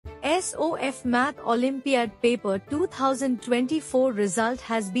SOF Math Olympiad Paper 2024 result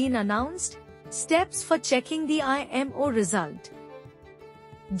has been announced. Steps for checking the IMO result.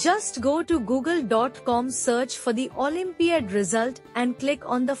 Just go to google.com, search for the Olympiad result and click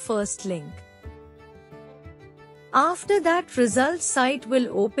on the first link. After that, result site will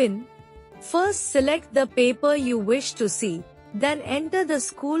open. First select the paper you wish to see, then enter the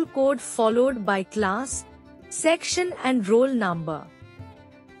school code followed by class, section and roll number.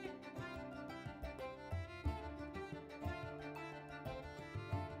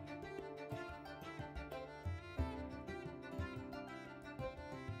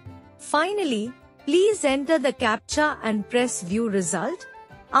 Finally, please enter the CAPTCHA and press View Result.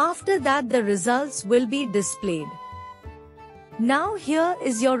 After that, the results will be displayed. Now here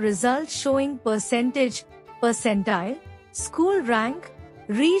is your result showing percentage, percentile, school rank,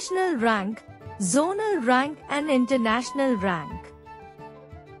 regional rank, zonal rank and international rank.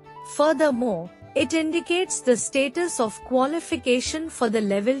 Furthermore, it indicates the status of qualification for the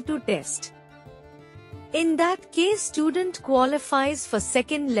level 2 test. In that case, student qualifies for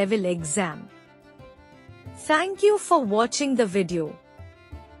second level exam. Thank you for watching the video.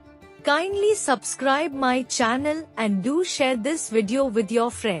 Kindly subscribe my channel and do share this video with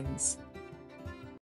your friends.